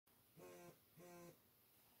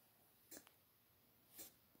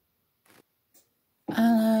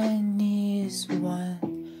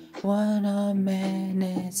When a man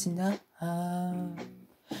is enough,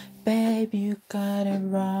 babe, you gotta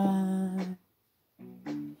run.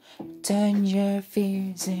 Turn your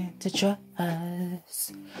fears into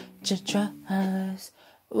trust, just trust.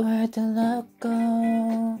 Where the love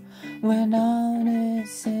go when all is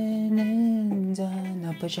said and done?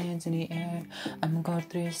 Now put your hands in the air. I'm going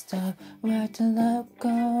through stuff. Where the love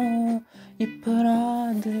go? You put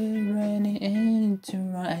all the running into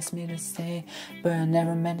wrong. Asked me to stay, but I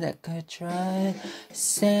never meant I could try.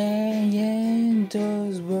 Saying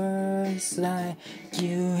those words like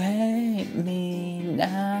you hate me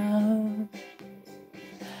now.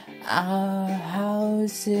 Our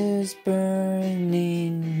house is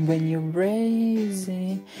burning when you're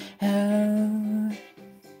raising hell.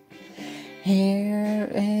 Here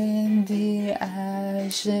in the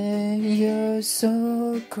ashes, your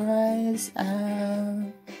soul cries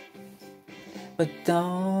out. But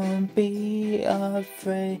don't be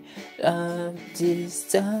afraid of these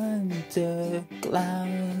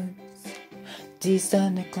thunderclouds. These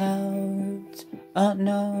thunderclouds, oh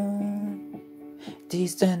no.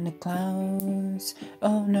 These thunderclouds,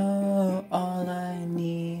 oh no. All I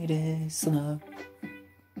need is love.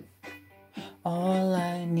 All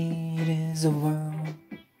I need is a world.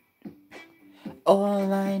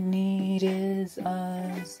 All I need is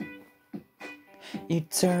us. You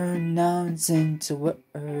turn nouns into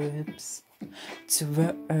verbs, to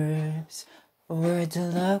verbs. Where the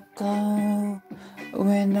love go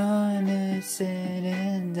when on is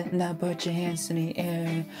sitting? Now put your hands in the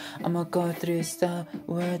air. I'ma go through stuff.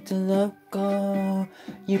 Where the love go?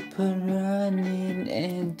 You put running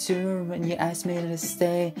into when you asked me to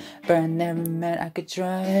stay, but I never meant I could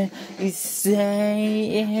try. You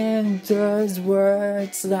saying those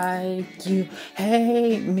words like you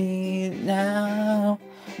hate me now.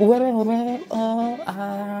 Oh,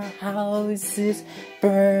 our houses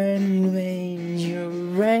burn when you're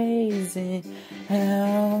raising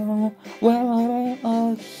hell.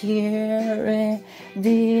 Oh, here in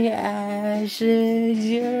the ashes,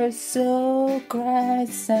 your soul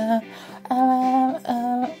cries out.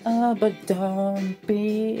 But don't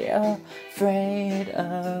be afraid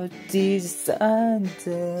of these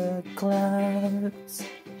thunderclouds.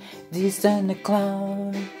 These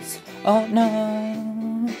thunderclouds, oh no.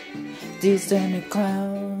 These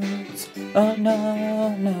thunderclouds, oh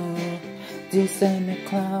no, no. These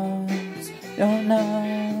thunderclouds, oh no.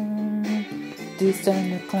 These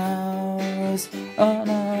thunderclouds, oh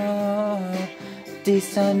no.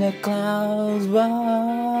 These thunderclouds,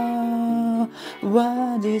 wow,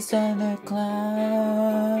 wow. These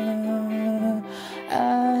thunderclouds,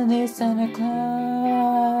 these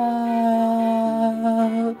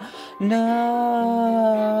thunderclouds,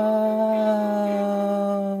 no.